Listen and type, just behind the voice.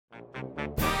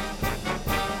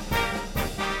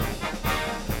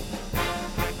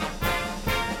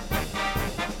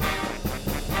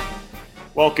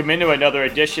Welcome into another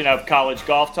edition of College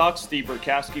Golf Talk. Steve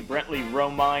Burkowski, Brentley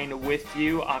Romine with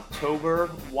you.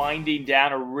 October winding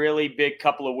down, a really big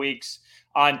couple of weeks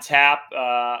on tap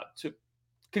to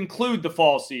conclude the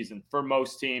fall season for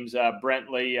most teams.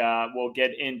 Brentley will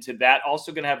get into that.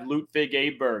 Also going to have Ludwig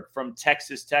Aberg from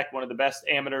Texas Tech, one of the best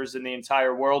amateurs in the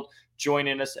entire world,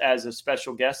 joining us as a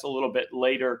special guest a little bit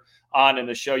later on in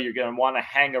the show. You're going to want to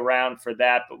hang around for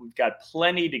that, but we've got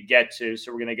plenty to get to,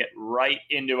 so we're going to get right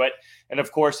into it. And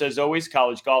of course, as always,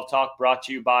 College Golf Talk brought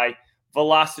to you by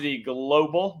Velocity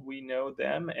Global. We know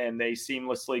them, and they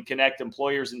seamlessly connect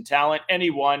employers and talent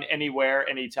anyone, anywhere,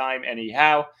 anytime,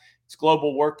 anyhow. Its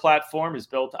global work platform is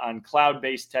built on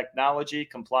cloud-based technology,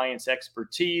 compliance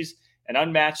expertise, and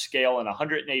unmatched scale in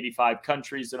 185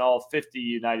 countries in all 50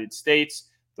 United States.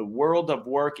 The world of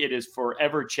work, it is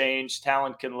forever changed.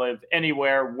 Talent can live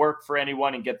anywhere, work for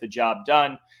anyone, and get the job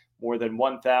done. More than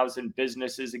 1,000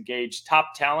 businesses engage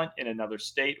top talent in another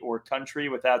state or country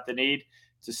without the need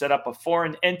to set up a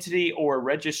foreign entity or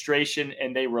registration,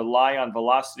 and they rely on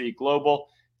Velocity Global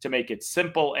to make it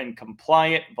simple and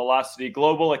compliant. Velocity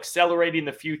Global, accelerating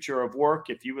the future of work.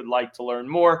 If you would like to learn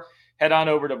more, head on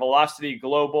over to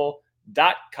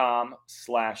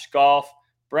velocityglobal.com/golf.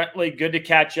 Brentley, good to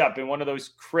catch up in one of those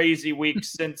crazy weeks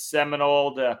since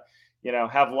Seminole to,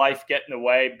 have life get in the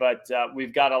way. But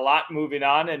we've got a lot moving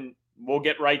on, and we'll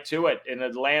get right to it. In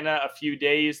Atlanta, a few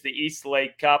days, the East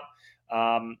Lake Cup.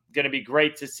 Going to be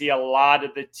great to see a lot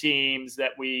of the teams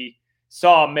that we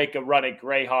saw make a run at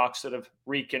Greyhawk sort of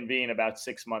reconvene about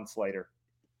 6 months later.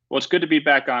 Well, it's good to be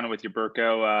back on with you,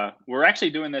 Burko. We're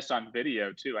actually doing this on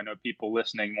video, too. I know people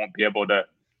listening won't be able to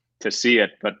see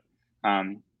it, but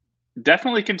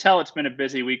definitely can tell it's been a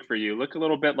busy week for you. Look a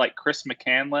little bit like Chris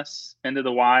McCandless into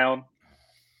the wild.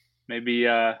 Maybe,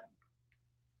 when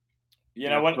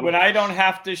I don't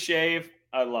have to shave,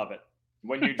 I love it.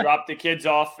 When you drop the kids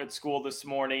off at school this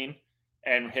morning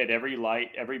and hit every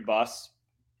light, every bus,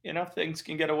 things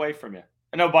can get away from you.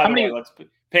 I know, by the way, let's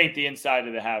paint the inside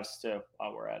of the house, too,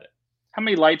 while we're at it. How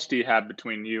many lights do you have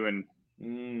between you and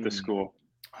the school?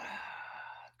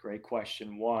 Great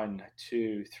question. 1,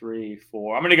 2, 3,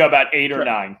 4. I'm going to go about 8 or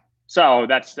 9. So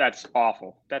that's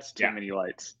awful. That's too many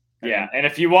lights. Yeah, and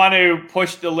if you want to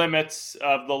push the limits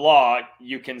of the law,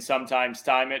 you can sometimes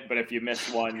time it. But if you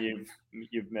miss one,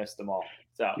 you've missed them all.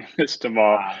 So you missed them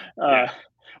all.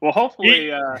 Well,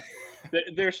 hopefully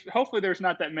there's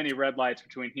not that many red lights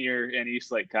between here and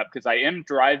East Lake Cup, because I am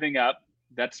driving up.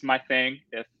 That's my thing.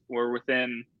 If we're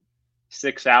within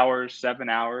 6 hours, 7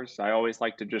 hours, I always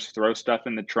like to just throw stuff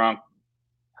in the trunk,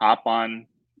 hop on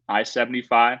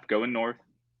I-75, going north.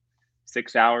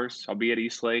 6 hours, I'll be at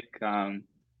East Lake,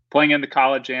 playing in the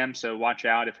College Am. So watch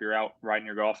out if you're out riding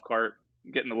your golf cart,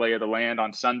 getting the lay of the land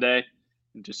on Sunday,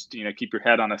 and just keep your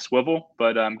head on a swivel.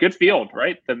 But good field,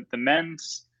 right? The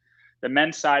men's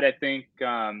side, I think,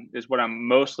 is what I'm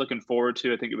most looking forward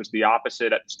to. I think it was the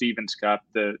opposite at Stevens Cup.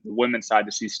 The women's side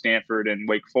to see Stanford and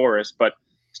Wake Forest, but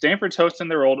Stanford's hosting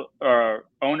their own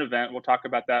event. We'll talk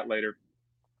about that later.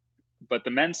 But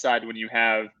the men's side, when you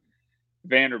have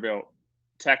Vanderbilt,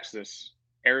 Texas,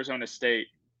 Arizona State,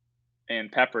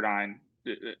 and Pepperdine,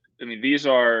 I mean, these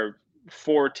are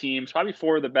 4 teams, probably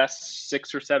 4 of the best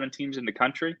 6 or 7 teams in the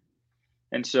country.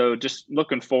 And so just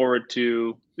looking forward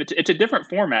to it's a different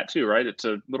format too, right? It's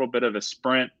a little bit of a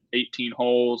sprint, 18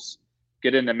 holes,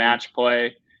 get into match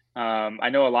play. I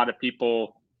know a lot of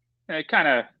people kind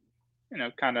of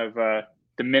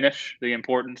diminish the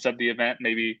importance of the event,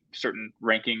 maybe certain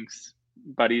rankings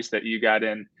buddies that you got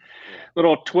in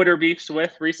little Twitter beefs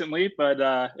with recently,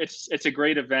 but it's a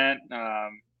great event,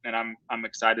 and I'm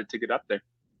excited to get up there.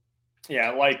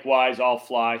 Yeah, likewise, I'll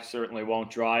fly. Certainly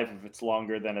won't drive if it's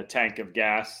longer than a tank of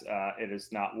gas. It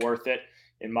is not worth it,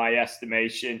 in my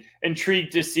estimation.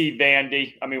 Intrigued to see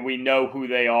Vandy. I mean, we know who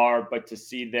they are, but to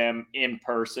see them in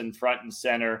person, front and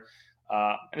center,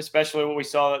 and especially what we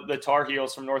saw the Tar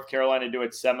Heels from North Carolina do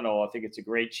at Seminole, I think it's a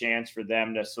great chance for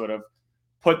them to sort of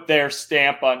put their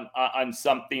stamp on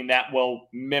something that will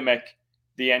mimic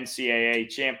the NCAA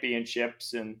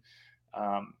championships. And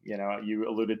you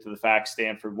alluded to the fact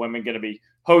Stanford women going to be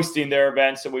hosting their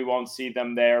event, so we won't see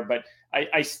them there. But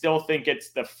I still think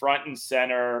it's the front and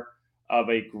center of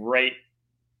a great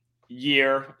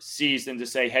season to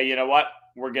say, hey, you know what?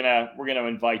 We're gonna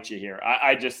invite you here.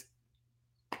 I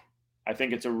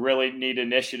think it's a really neat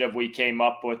initiative we came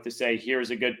up with to say, here's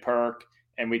a good perk,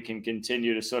 and we can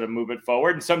continue to sort of move it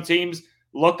forward. And some teams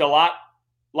look a lot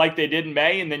like they did in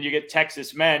May, and then you get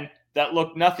Texas men that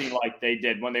look nothing like they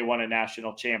did when they won a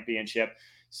national championship.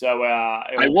 So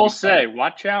I will say,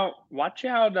 watch out.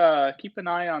 Keep an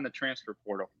eye on the transfer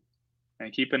portal,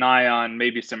 and keep an eye on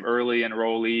maybe some early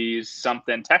enrollees.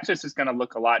 Something. Texas is going to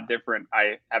look a lot different,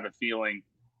 I have a feeling,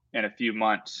 in a few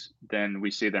months than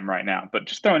we see them right now. But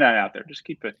just throwing that out there, just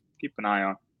keep an eye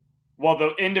on. Well,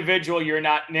 the individual you're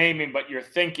not naming, but you're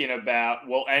thinking about,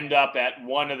 will end up at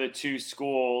one of the two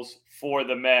schools for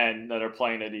the men that are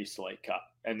playing at East Lake Cup.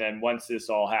 And then once this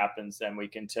all happens, then we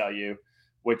can tell you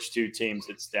which two teams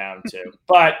it's down to.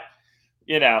 But,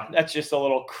 that's just a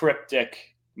little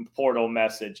cryptic portal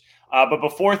message. But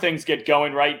before things get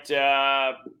going, right,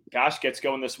 gets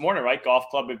going this morning, right? Golf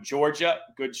Club of Georgia,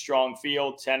 good, strong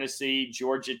field. Tennessee,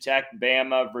 Georgia Tech,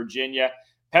 Bama, Virginia.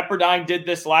 Pepperdine did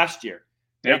this last year.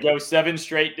 They go 7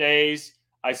 straight days.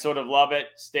 I sort of love it.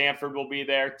 Stanford will be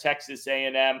there. Texas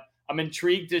A&M. I'm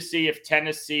intrigued to see if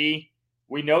Tennessee,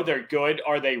 we know they're good.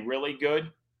 Are they really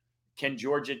good? Can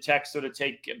Georgia Tech sort of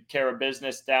take care of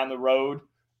business down the road?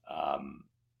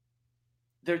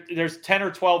 There's 10 or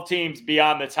 12 teams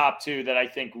beyond the top 2 that I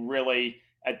think really,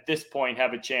 at this point,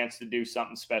 have a chance to do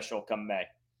something special come May.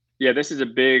 Yeah, this is a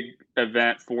big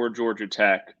event for Georgia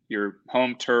Tech. Your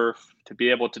home turf, to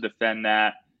be able to defend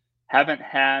that.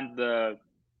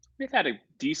 They've had a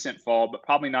decent fall, but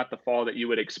probably not the fall that you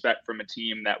would expect from a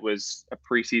team that was a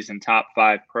preseason top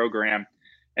 5 program.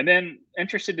 And then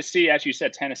interested to see, as you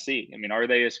said, Tennessee. I mean, are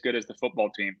they as good as the football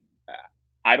team?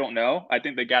 I don't know. I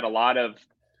think they got a lot of,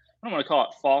 I don't want to call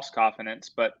it false confidence,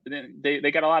 but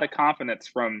they got a lot of confidence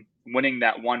from winning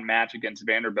that one match against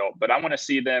Vanderbilt. But I want to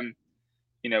see them,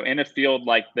 in a field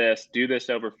like this, do this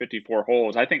over 54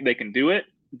 holes. I think they can do it.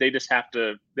 They just have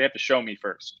to show me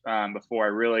first before I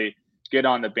really get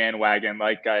on the bandwagon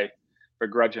like I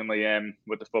begrudgingly am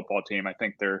with the football team. I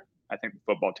think the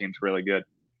football team's really good.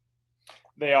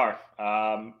 They are.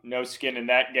 No skin in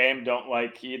that game. Don't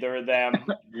like either of them.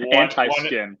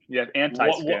 Anti-skin. Yeah,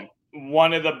 anti-skin.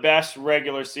 One of the best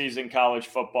regular season college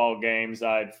football games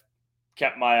I've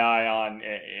kept my eye on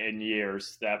in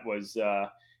years. That was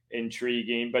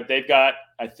intriguing. But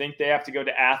I think they have to go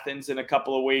to Athens in a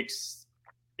couple of weeks.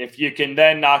 If you can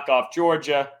then knock off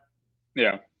Georgia,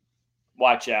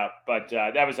 watch out. But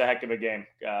that was a heck of a game.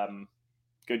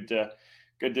 Good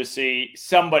to see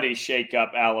somebody shake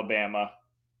up Alabama.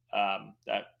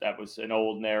 That was an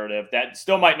old narrative that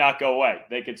still might not go away.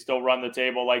 They could still run the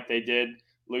table like they did,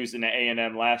 losing to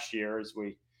A&M last year, as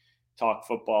we talk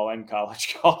football and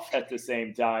college golf at the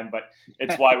same time. But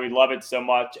it's why we love it so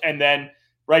much. And then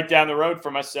right down the road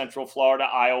from us, Central Florida,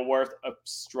 Isleworth, a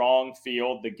strong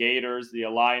field. The Gators, the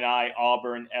Illini,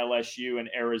 Auburn, LSU, and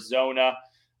Arizona.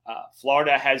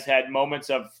 Florida has had moments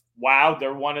of, wow,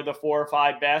 they're one of the 4 or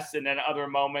 5 best, and then other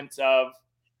moments of,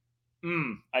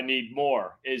 I need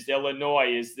more. Is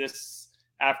Illinois, is this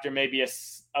after maybe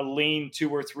a lean 2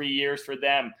 or 3 years for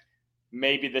them,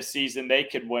 maybe the season they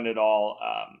could win it all?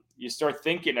 You start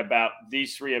thinking about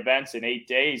these 3 events in 8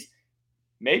 days,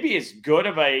 maybe as good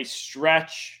of a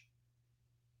stretch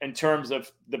in terms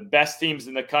of the best teams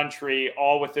in the country,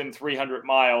 all within 300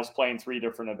 miles playing 3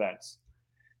 different events.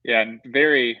 Yeah, and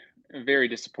very, very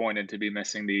disappointed to be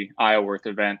missing the Isleworth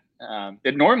event.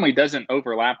 It normally doesn't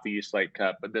overlap the East Lake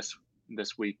Cup, but this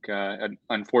week,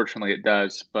 unfortunately, it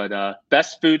does. But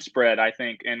best food spread, I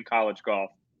think, in college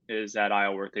golf is at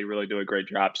Isleworth. They really do a great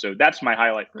job. So that's my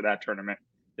highlight for that tournament,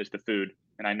 is the food.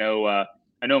 And I know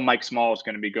Mike Small is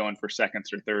going to be going for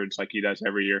seconds or thirds like he does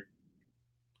every year.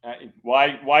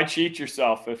 Why cheat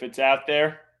yourself? If it's out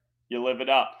there, you live it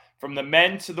up. From the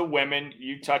men to the women,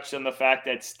 you touched on the fact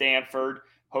that Stanford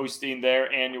hosting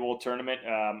their annual tournament,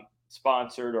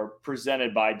 sponsored or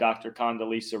presented by Dr.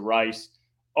 Condoleezza Rice.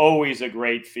 Always a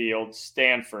great field.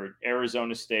 Stanford,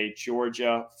 Arizona State,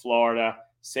 Georgia, Florida,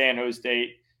 San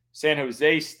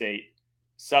Jose State,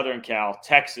 Southern Cal,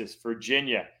 Texas,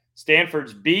 Virginia.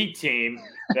 Stanford's B team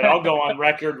that I'll go on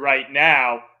record right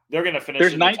now, they're going to finish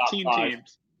There's in the top 5. 19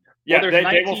 teams. Yeah, well,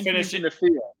 they will finish in the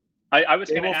field. I was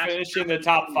they going to will ask finish in the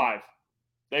top 5.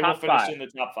 They will finish in the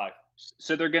top 5.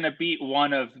 So they're going to beat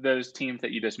one of those teams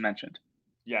that you just mentioned.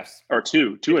 Yes. Or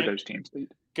two of those teams.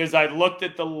 Because I looked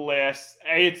at the list.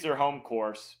 It's their home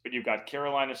course, but you've got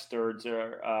Carolina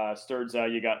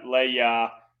Sturza, you got Leia.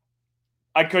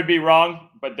 I could be wrong,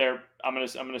 but I'm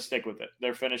gonna stick with it.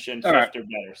 They're finishing 5th or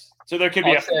better. So there could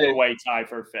be a 4-way tie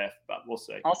for 5th, but we'll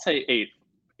see. I'll say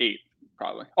 8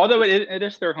 probably. Although it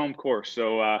is their home course,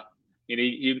 so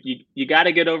you got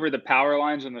to get over the power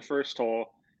lines in the first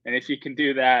hole. And if you can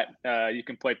do that, you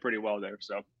can play pretty well there.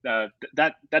 So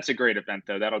that's a great event,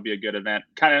 though. That'll be a good event.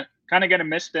 Kind of going to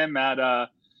miss them at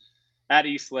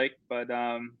East Lake, but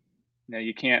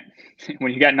you can't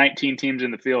when you got 19 teams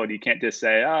in the field, you can't just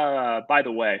say, by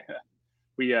the way,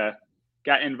 we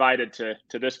got invited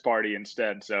to this party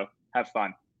instead. So have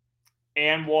fun.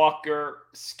 Ann Walker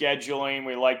scheduling.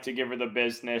 We like to give her the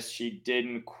business. She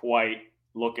didn't quite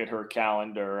look at her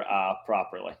calendar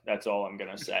properly. That's all I'm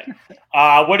going to say.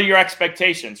 What are your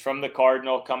expectations from the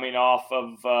Cardinal coming off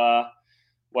of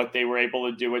what they were able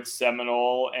to do at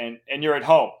Seminole? And you're at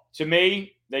home. To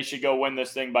me, they should go win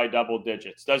this thing by double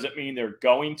digits. Doesn't mean they're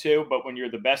going to, but when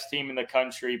you're the best team in the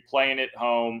country, playing at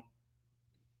home,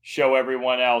 show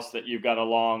everyone else that you've got a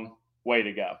long way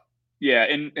to go. Yeah,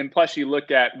 and plus you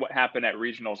look at what happened at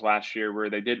regionals last year where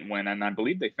they didn't win, and I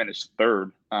believe they finished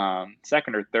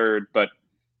second or third, but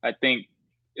I think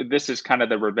this is kind of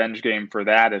the revenge game for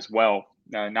that as well.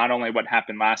 Not only what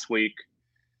happened last week,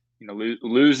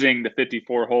 losing the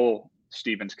 54-hole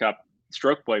Stevens Cup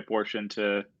stroke play portion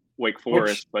to Wake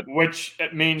Forest, which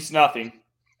means nothing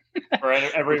for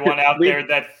everyone out there.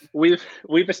 That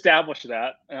we've established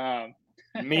that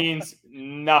means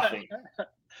nothing.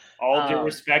 All due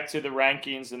respect to the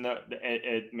rankings, and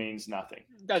it means nothing.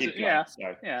 Yeah.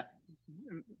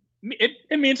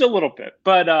 It means a little bit,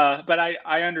 but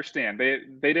I understand. They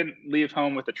didn't leave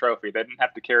home with the trophy. They didn't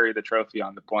have to carry the trophy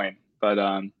on the plane. But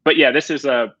yeah, this is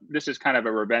kind of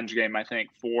a revenge game, I think,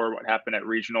 for what happened at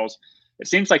regionals. It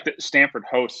seems like that Stanford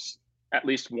hosts at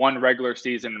least one regular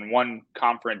season and one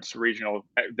conference regional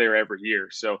there every year.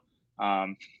 So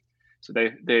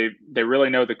they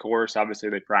really know the course. Obviously,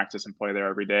 they practice and play there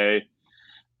every day.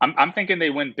 I'm thinking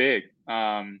they win big.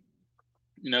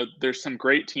 There's some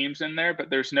great teams in there,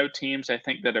 but there's no teams I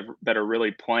think that are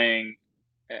really playing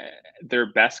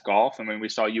their best golf. I mean, we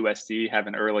saw USC have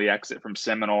an early exit from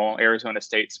Seminole. Arizona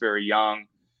State's very young.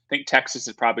 I think Texas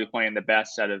is probably playing the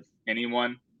best out of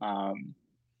anyone.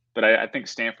 But I think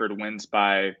Stanford wins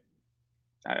by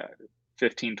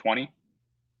 15-20. I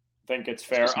think it's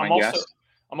fair.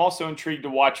 I'm also intrigued to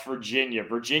watch Virginia.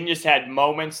 Virginia's had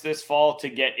moments this fall to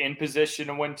get in position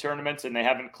to win tournaments, and they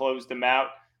haven't closed them out.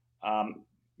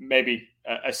 Maybe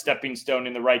a stepping stone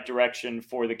in the right direction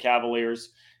for the Cavaliers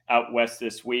out west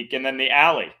this week. And then the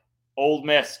Alley, Ole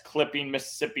Miss clipping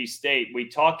Mississippi State. We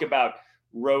talk about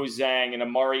Rose Zhang and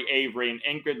Amari Avery and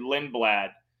Ingrid Lindblad.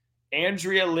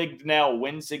 Andrea Lignell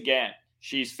wins again.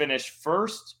 She's finished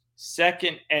first,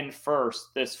 second, and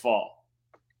first this fall.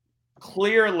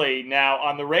 Clearly now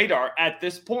on the radar at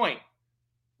this point,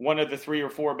 one of the 3 or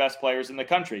 4 best players in the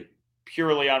country,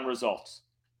 purely on results.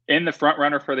 In the front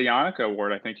runner for the Yannicka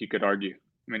Award, I think you could argue.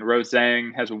 I mean, Rose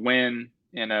Zhang has a win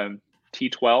in a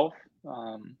T12.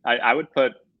 I would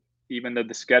put, even though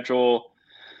the schedule,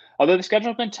 although the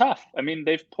schedule's been tough. I mean,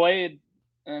 they've played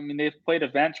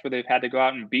events where they've had to go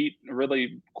out and beat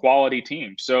really quality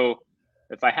teams. So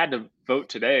if I had to vote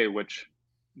today, which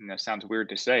sounds weird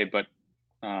to say, but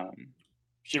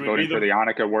she would voting for the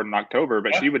Yannicka Award in October,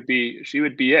 but yeah. she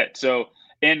would be it. So,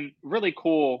 and really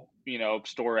cool,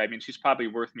 story. I mean, she's probably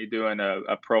worth me doing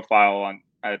a profile on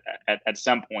at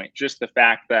some point. Just the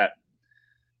fact that,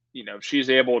 she's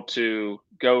able to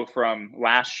go from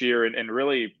last year and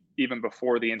really even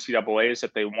before the NCAAs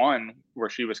that they won, where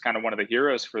she was kind of one of the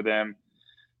heroes for them,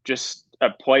 just a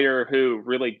player who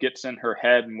really gets in her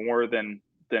head more than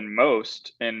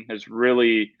most and has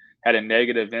really had a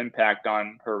negative impact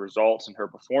on her results and her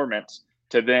performance,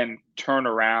 to then turn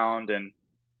around and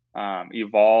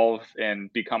evolve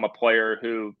and become a player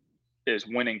who is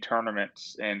winning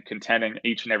tournaments and contending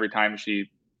each and every time she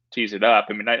tees it up.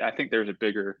 I mean, I think there's a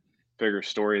bigger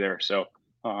story there. So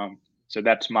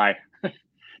that's my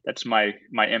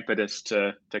impetus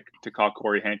to call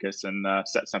Corey Hankes and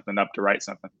set something up to write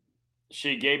something.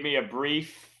 She gave me a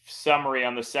brief summary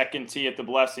on the second tee at the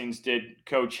Blessings, did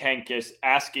Coach Hankes,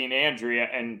 asking Andrea,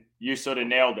 and you sort of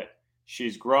nailed it.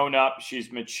 She's grown up,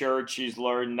 she's matured, she's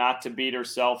learned not to beat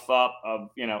herself up of,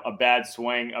 a bad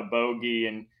swing, a bogey.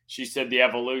 And she said the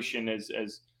evolution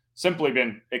has simply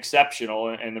been exceptional,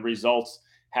 and the results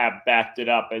have backed it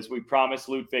up. As we promised,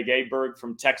 Ludwig Aberg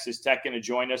from Texas Tech going to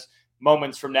join us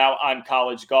moments from now on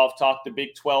College Golf Talk, the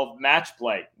Big 12 match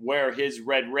play, where his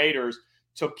Red Raiders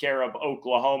took care of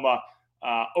Oklahoma.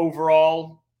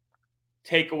 Overall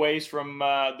takeaways from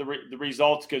the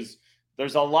results, because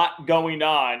there's a lot going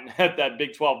on at that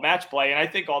Big 12 match play, and I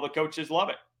think all the coaches love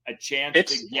it. A chance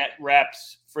to get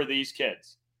reps for these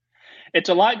kids. It's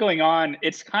a lot going on.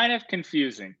 It's kind of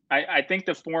confusing. I think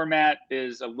the format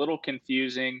is a little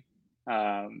confusing.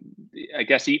 I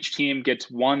guess each team gets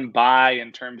one bye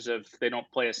in terms of they don't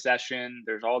play a session.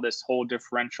 There's all this whole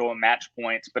differential and match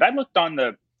points. But I looked on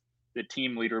the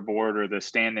team leaderboard or the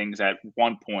standings at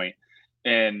one point,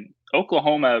 and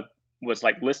Oklahoma was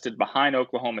like listed behind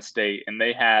Oklahoma State, and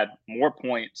they had more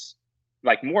points,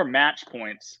 like more match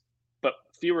points, but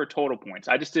fewer total points.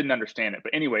 I just didn't understand it.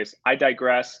 But anyways, I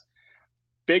digress.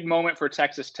 Big moment for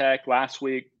Texas Tech last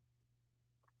week.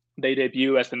 They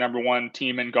debut as the number 1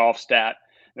 team in golf stat.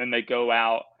 Then they go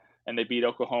out and they beat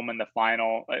Oklahoma in the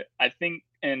final. I think,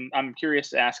 and I'm curious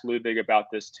to ask Ludwig about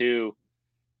this too.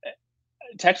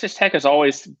 Texas Tech has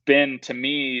always been, to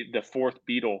me, the fourth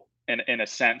Beatle in a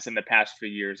sense in the past few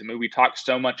years. I mean, we talk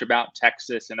so much about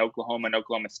Texas and Oklahoma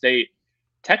State.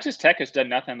 Texas Tech has done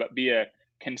nothing but be a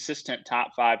consistent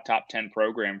top 5, top 10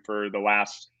 program for the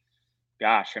last,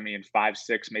 5,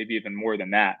 6, maybe even more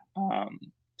than that.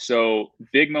 So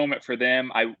big moment for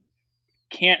them. I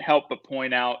can't help but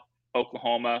point out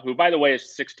Oklahoma, who, by the way,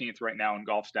 is 16th right now in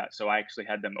golf stats. So I actually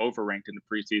had them overranked in the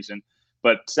preseason.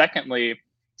 But secondly,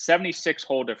 76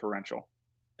 hole differential.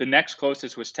 The next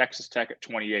closest was Texas Tech at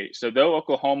 28. So though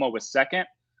Oklahoma was second,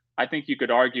 I think you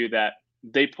could argue that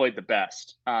they played the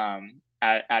best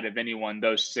out of anyone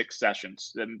those 6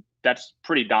 sessions. And that's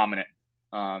pretty dominant.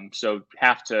 So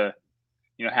have to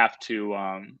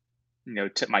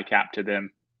tip my cap to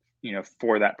them,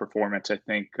 for that performance. I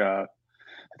think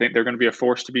they're going to be a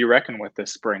force to be reckoned with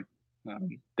this spring.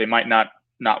 They might not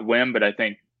win, but I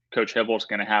think Coach Hybel's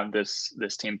going to have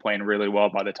this team playing really well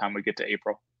by the time we get to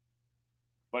April.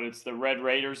 But it's the Red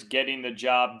Raiders getting the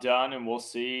job done, and we'll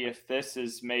see if this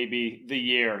is maybe the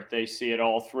year they see it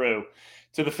all through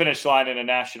to the finish line in a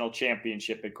national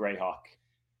championship at Greyhawk.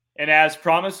 And as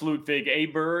promised, Ludwig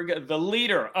Aberg, the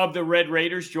leader of the Red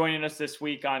Raiders, joining us this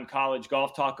week on College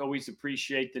Golf Talk. Always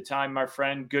appreciate the time, my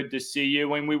friend. Good to see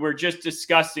you. And we were just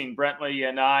discussing, Brentley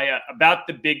and I, about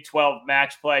the Big 12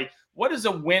 match play. What does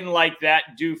a win like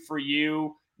that do for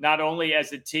you, not only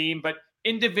as a team, but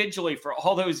individually for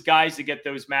all those guys to get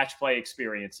those match play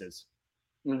experiences?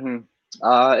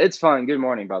 It's fun. Good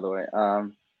morning, by the way.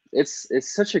 It's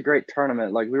such a great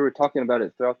tournament. Like, we were talking about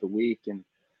it throughout the week, and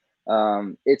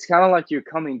it's kind of like you're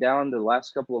coming down the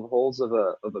last couple of holes of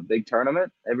a big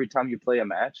tournament every time you play a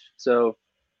match. So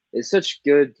it's such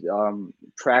good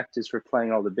practice for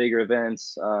playing all the bigger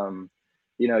events.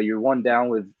 You're 1 down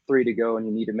with 3 to go and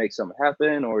you need to make something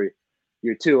happen, or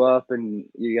you're 2 up and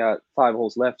you got 5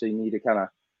 holes left and you need to kind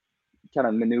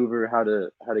of maneuver how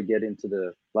to get into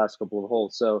the last couple of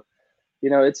holes. So,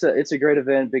 it's a great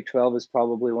event. Big 12 is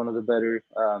probably one of the better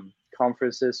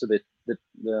conferences. So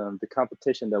the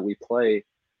competition that we play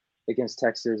against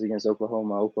Texas, against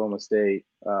Oklahoma State,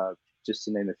 just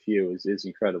to name a few, is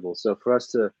incredible. So for us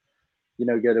to,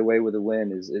 get away with a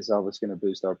win is always going to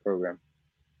boost our program.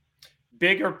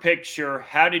 Bigger picture,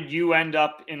 how did you end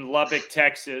up in Lubbock,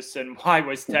 Texas, and why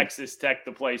was Texas Tech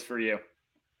the place for you?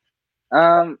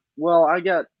 Well, I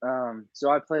got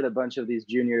so I played a bunch of these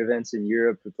junior events in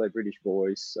Europe. We played British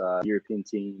boys, European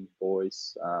team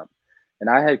boys, and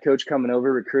I had coach coming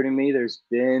over recruiting me. There's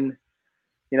been,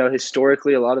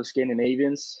 historically a lot of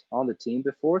Scandinavians on the team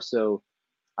before, so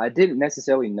I didn't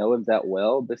necessarily know him that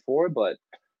well before, but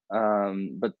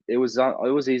it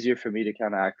was easier for me to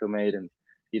kind of acclimate, and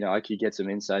I could get some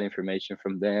inside information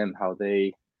from them, how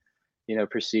they,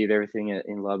 perceive everything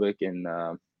in Lubbock, and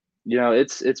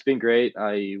it's been great.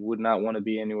 I would not want to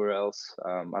be anywhere else.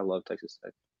 I love Texas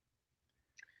Tech.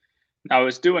 I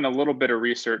was doing a little bit of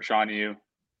research on you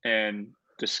and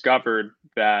discovered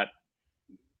that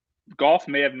golf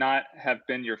may have not have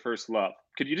been your first love.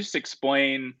 Could you just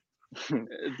explain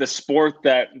the sport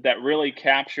that really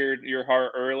captured your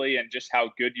heart early and just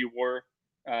how good you were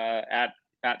at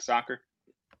soccer?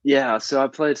 Yeah, so I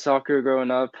played soccer growing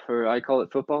up, or I call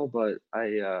it football, but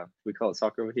we call it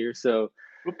soccer over here. So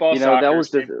football, soccer, that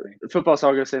was football,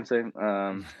 soccer, same thing.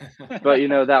 But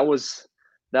that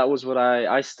was what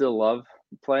I still love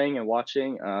playing and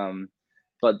watching.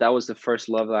 But that was the first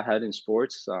love that I had in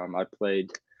sports. I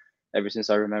played ever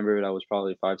since I remembered. I was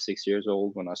probably 5, 6 years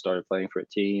old when I started playing for a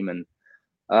team, and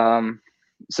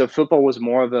so football was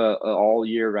more of a all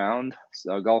year round.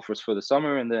 So golf was for the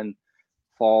summer, and then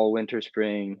fall, winter,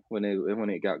 spring, when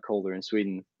it got colder in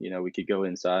Sweden, we could go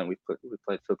inside and we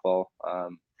played football.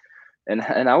 And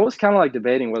I was kind of like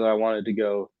debating whether I wanted to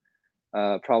go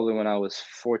probably when I was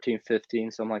 14,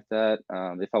 15, something like that.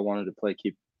 If I wanted to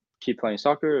keep playing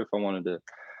soccer, if I wanted to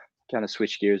kind of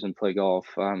switch gears and play golf,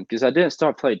 because I didn't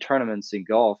start playing tournaments in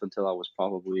golf until I was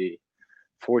probably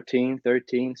 14,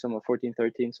 13, something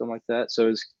like that. So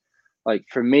it's like,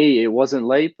 for me, it wasn't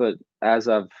late, but as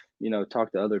I've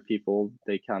talked to other people,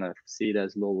 they kind of see it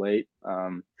as a little late.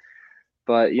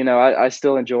 But I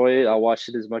still enjoy it. I watch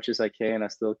it as much as I can. I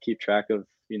still keep track of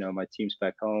my teams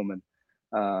back home,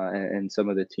 and some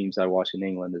of the teams I watch in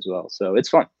England as well. So it's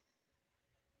fun.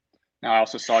 Now, I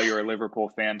also saw you're a Liverpool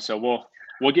fan, so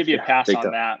we'll give you a pass big on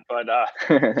time.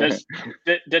 that.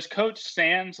 But does Coach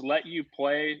Sands let you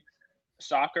play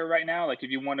soccer right now? Like, if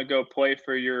you want to go play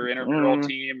for your intramural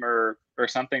team or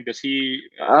something, does he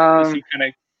kind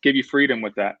of give you freedom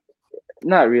with that?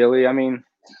 Not really. I mean,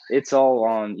 it's all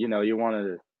on, you want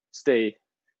to stay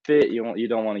fit. You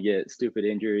don't want to get stupid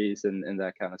injuries and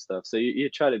that kind of stuff. So you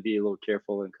try to be a little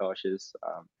careful and cautious.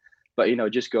 But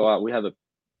just go out. We have a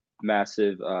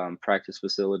massive practice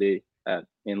facility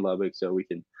in Lubbock, so we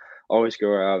can always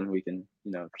go out and we can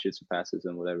shoot some passes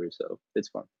and whatever. So it's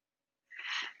fun.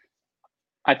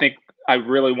 I think I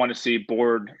really want to see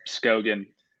Board Scogan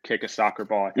kick a soccer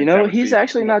ball. He's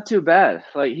actually not too bad.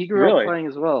 Like, he grew up playing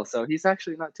as well, so he's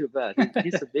actually not too bad.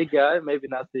 He's a big guy, maybe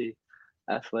not the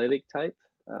athletic type.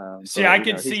 I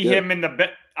could see him in the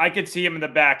I could see him in the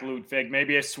back, Ludwig.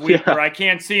 Maybe a sweeper. I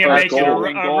can't see him making a goal.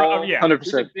 100%.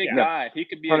 He's a big guy. He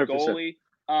could be 100%. A goalie.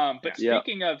 But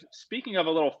speaking of a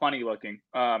little funny looking,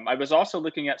 I was also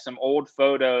looking at some old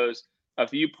photos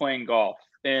of you playing golf,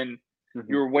 and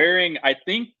you were wearing, I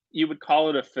think you would call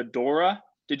it a fedora.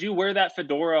 Did you wear that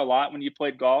fedora a lot when you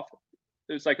played golf?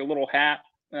 It was like a little hat.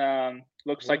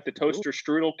 Looks like the Toaster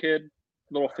Strudel kid.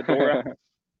 Little fedora.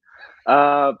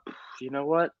 You know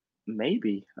what?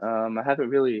 Maybe. I haven't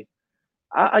really.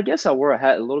 I guess I wore a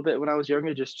hat a little bit when I was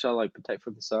younger, just to like protect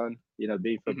from the sun.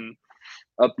 Being from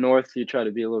up north, you try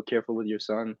to be a little careful with your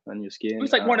sun and your skin. It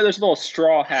was like one of those little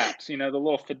straw hats, the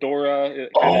little fedora.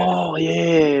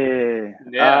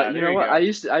 Yeah. You know what? I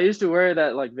used to wear it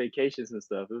at like vacations and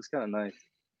stuff. It was kind of nice.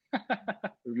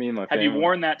 With me and my family. Have you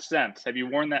worn that since? Have you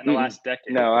worn that in the last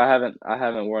decade? No, I haven't. I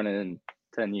haven't worn it in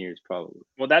 10 years probably.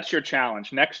 Well, that's your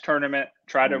challenge. Next tournament,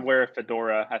 try to wear a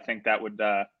fedora. I think that would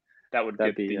get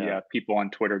the people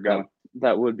on Twitter going.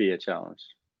 That would be a challenge.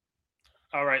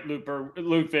 All right,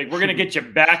 Ludwig, we're going to get you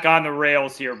back on the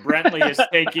rails here. Brentley is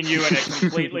taking you in a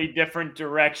completely different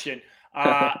direction.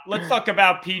 Let's talk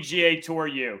about PGA Tour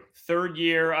U. Third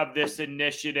year of this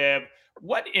initiative.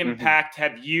 What impact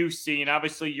have you seen?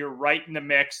 Obviously, you're right in the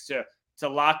mix to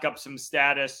lock up some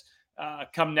status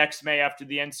come next May after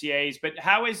the NCAAs. But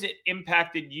how has it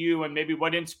impacted you, and maybe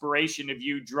what inspiration have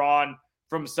you drawn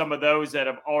from some of those that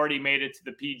have already made it to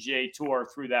the PGA Tour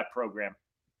through that program?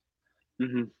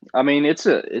 I mean, it's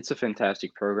a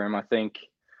fantastic program. I think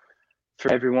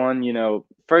for everyone,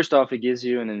 first off, it gives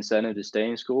you an incentive to stay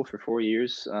in school for 4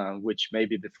 years, which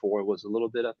maybe before was a little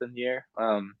bit up in the air.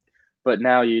 But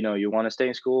now, you want to stay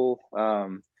in school.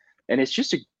 And it's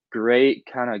just a great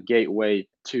kind of gateway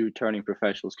to turning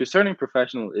professionals, because turning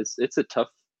professional it's a tough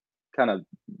kind of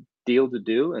deal to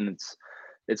do. And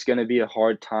it's going to be a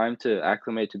hard time to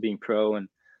acclimate to being pro. And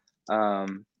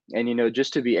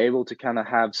just to be able to kind of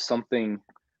have something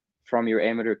from your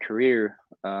amateur career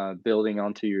building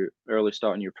onto your early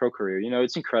start in your pro career,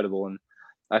 it's incredible. And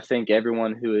I think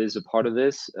everyone who is a part of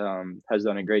this has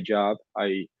done a great job.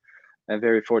 I am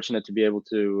very fortunate to be able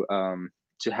to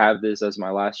have this as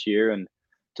my last year, and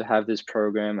to have this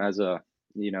program as a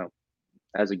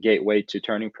gateway to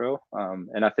turning pro.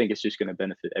 And I think it's just going to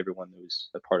benefit everyone who's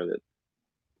a part of it.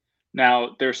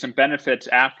 Now, there's some benefits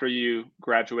after you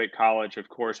graduate college, of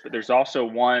course, but there's also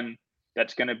one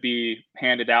that's going to be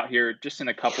handed out here just in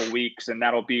a couple weeks, and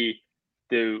that'll be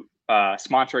the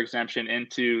sponsor exemption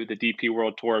into the DP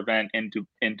World Tour event in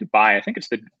Dubai. I think it's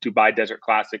the Dubai Desert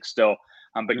Classic still.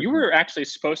 But you were actually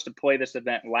supposed to play this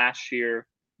event last year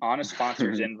on a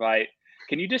sponsor's invite.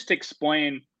 Can you just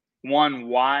explain, one,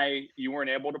 why you weren't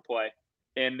able to play,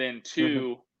 and then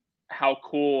two, how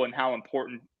cool and how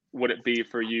important would it be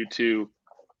for you to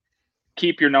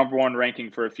keep your number one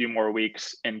ranking for a few more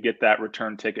weeks and get that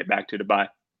return ticket back to Dubai?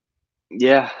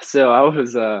 Yeah, so I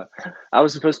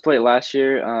was supposed to play it last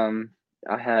year.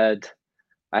 I had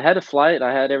a flight.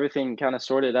 I had everything kind of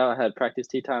sorted out. I had practice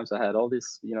tee times. I had all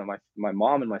this, my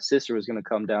mom and my sister was going to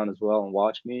come down as well and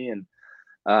watch me. And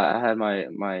I had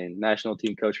my national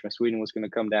team coach from Sweden was going to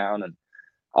come down. And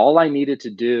all I needed to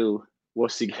do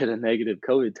was to get a negative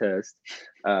COVID test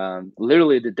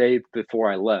literally the day before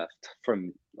I left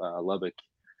from Lubbock.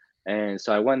 And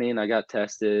so I went in, I got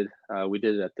tested. We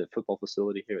did it at the football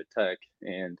facility here at Tech.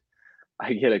 And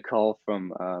I get a call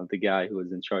from the guy who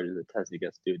was in charge of the test. He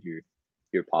goes, "Dude,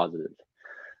 you're positive."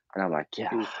 And I'm like,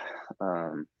 yeah.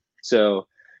 So,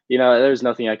 there's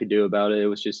nothing I could do about it. It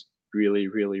was just really,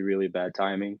 really, really bad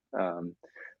timing.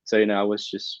 So, I was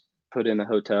just put in a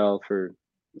hotel for,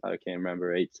 I can't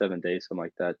remember, 8-7 days, something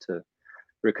like that, to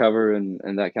recover and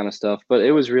that kind of stuff. But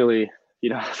it was really,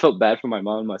 I felt bad for my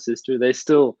mom and my sister. They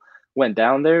still went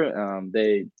down there.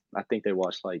 I think they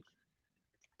watched like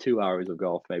 2 hours of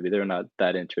golf. Maybe they're not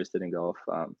that interested in golf.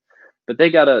 But but they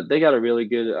got a really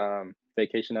good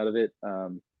vacation out of it.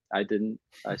 I didn't.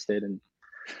 I stayed in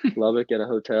Lubbock at a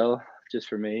hotel just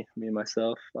for me and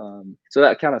myself. So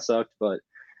that kind of sucked, but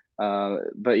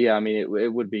yeah, I mean,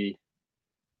 it would be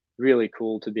really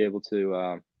cool to be able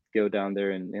to go down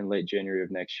there in late January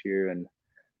of next year and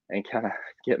kind of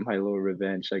get my little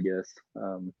revenge, I guess.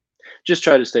 Just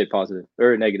try to stay positive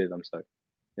or negative. I'm sorry.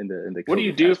 In the what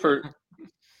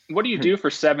do you do for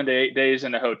 7 to 8 days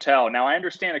in a hotel? Now, I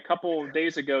understand a couple of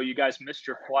days ago you guys missed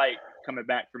your flight coming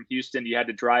back from Houston. You had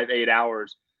to drive 8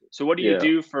 hours. So what do you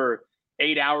do for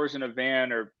 8 hours in a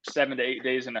van or 7 to 8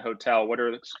 days in a hotel? What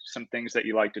are some things that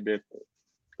you like to do?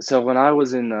 So when I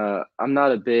was in, I'm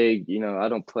not a big, I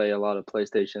don't play a lot of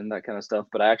PlayStation, that kind of stuff,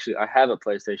 but I have a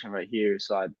PlayStation right here.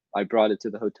 So I brought it to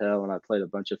the hotel and I played a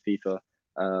bunch of FIFA.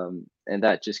 And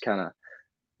that just kind of,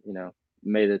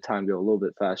 made the time go a little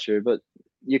bit faster, but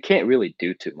you can't really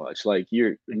do too much. Like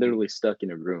you're literally stuck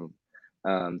in a room.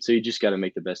 So you just got to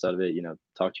make the best out of it,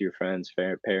 talk to your friends,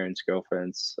 parents,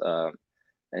 girlfriends,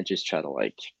 and just try to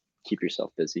like keep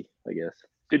yourself busy, I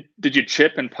guess. Did you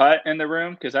chip and putt in the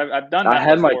room? Because I've done that. I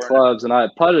had my clubs and I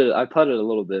putted a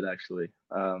little bit actually.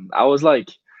 I was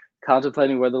like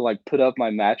contemplating whether like put up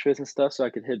my mattress and stuff so I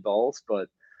could hit balls, but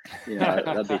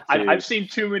that'd be I've seen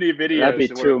too many videos. That'd be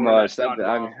too much.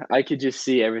 I could just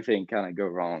see everything kind of go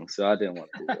wrong, so I didn't want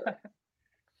to do that.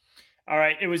 All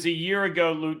right, it was a year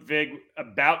ago, Ludwig,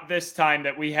 about this time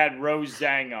that we had Rose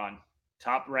Zhang on,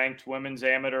 top-ranked women's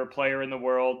amateur player in the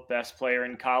world, best player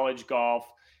in college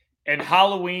golf. And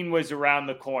Halloween was around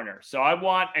the corner. So I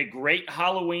want a great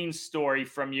Halloween story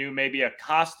from you, maybe a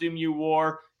costume you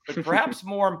wore, but perhaps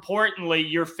more importantly,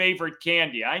 your favorite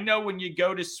candy. I know when you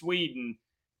go to Sweden,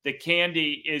 the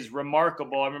candy is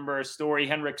remarkable. I remember a story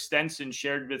Henrik Stenson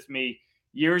shared with me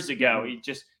years ago.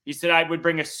 He said I would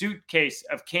bring a suitcase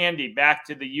of candy back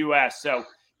to the U.S. So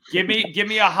give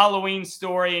me a Halloween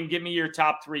story and give me your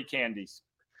top 3 candies.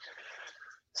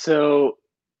 So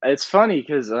it's funny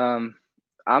because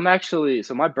I'm actually,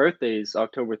 so my birthday is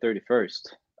October 31st.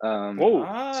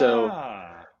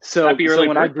 So happy early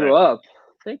when birthday. I grew up,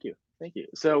 thank you.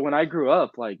 So when I grew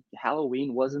up, like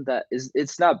Halloween wasn't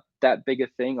it's not that big a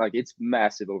thing. Like it's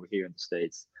massive over here in the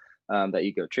States, that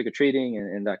you go trick-or-treating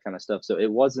and that kind of stuff. So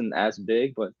it wasn't as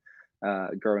big, but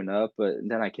growing up, but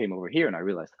then I came over here and I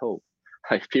realized,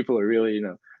 like people are really,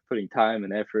 putting time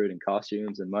and effort and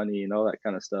costumes and money and all that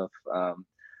kind of stuff.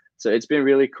 So it's been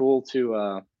really cool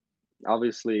to,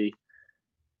 obviously,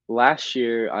 last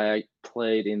year I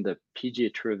played in the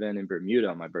PGA Tour event in Bermuda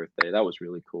on my birthday. That was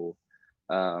really cool.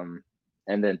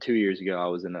 And then 2 years ago I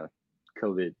was in a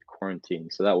COVID quarantine,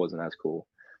 so that wasn't as cool.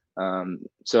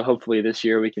 So hopefully this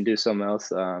year we can do something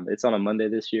else. It's on a Monday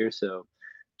this year, so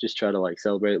just try to like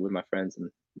celebrate it with my friends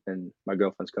and my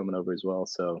girlfriend's coming over as well.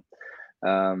 So,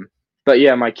 but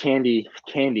yeah, my candy.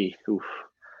 Oof.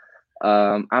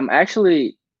 I'm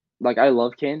actually, like, I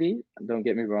love candy, don't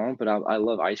get me wrong, but I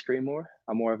love ice cream more.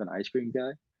 I'm more of an ice cream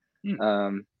guy.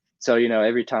 So,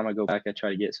 every time I go back, I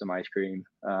try to get some ice cream.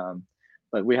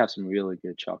 But we have some really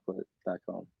good chocolate back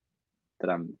home that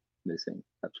I'm missing.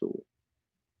 Absolutely.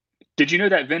 Did you know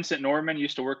that Vincent Norman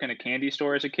used to work in a candy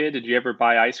store as a kid? Did you ever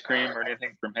buy ice cream or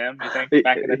anything from him, you think,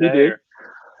 back in the day? Did.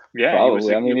 Yeah.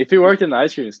 Probably. If he worked in the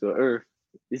ice cream store, or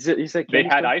you said they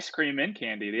had store? Ice cream and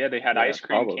candy. Yeah, they had ice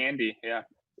cream, probably. Candy. Yeah.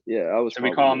 Yeah, I was. So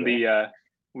we call him the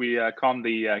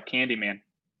Candy Man.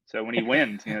 So when he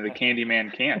wins, the Candy Man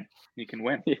he can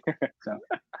win. So you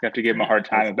have to give him a hard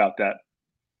time about that.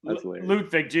 That's hilarious.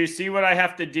 Ludwig, do you see what I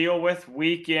have to deal with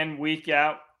week in, week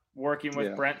out, working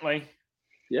with Brentley?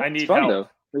 Yeah, I need it's fun, help,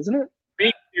 though, isn't it?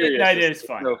 Being serious, it is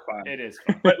fun. So fun. It is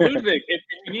fun. But Ludwig, if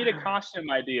you need a costume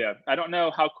idea, I don't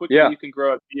know how quickly you can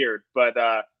grow a beard, but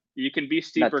you can be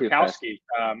Steve Burkowski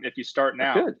if you start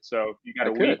now. So you got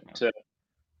a week to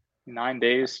 9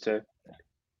 days to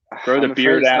grow the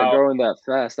beard out. It's not growing that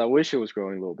fast. I wish it was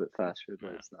growing a little bit faster,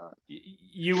 but it's not.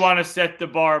 You want to set the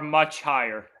bar much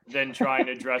higher than trying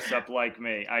to dress up like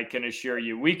me, I can assure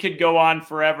you. We could go on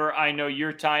forever. I know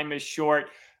your time is short.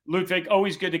 Ludwig,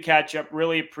 always good to catch up.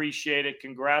 Really appreciate it.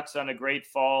 Congrats on a great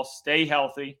fall. Stay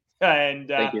healthy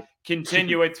and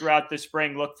continue it throughout the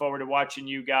spring. Look forward to watching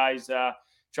you guys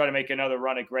try to make another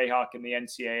run at Greyhawk in the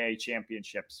NCAA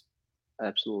championships.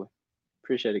 Absolutely.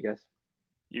 Appreciate it, guys.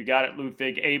 You got it,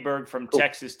 Ludwig Aberg from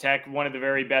Texas Tech, one of the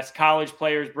very best college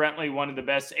players. Brentley, one of the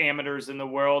best amateurs in the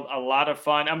world. A lot of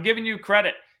fun. I'm giving you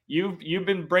credit. You've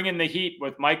been bringing the heat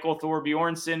with Michael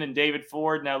Thorbjornsen and David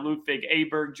Ford. Now Ludwig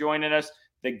Aberg joining us.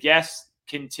 The guests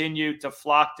continue to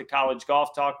flock to College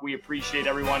Golf Talk. We appreciate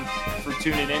everyone for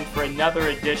tuning in for another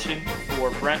edition.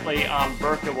 For Brentley, I'm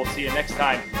Burka. We'll see you next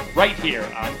time right here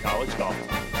on College Golf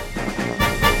Talk.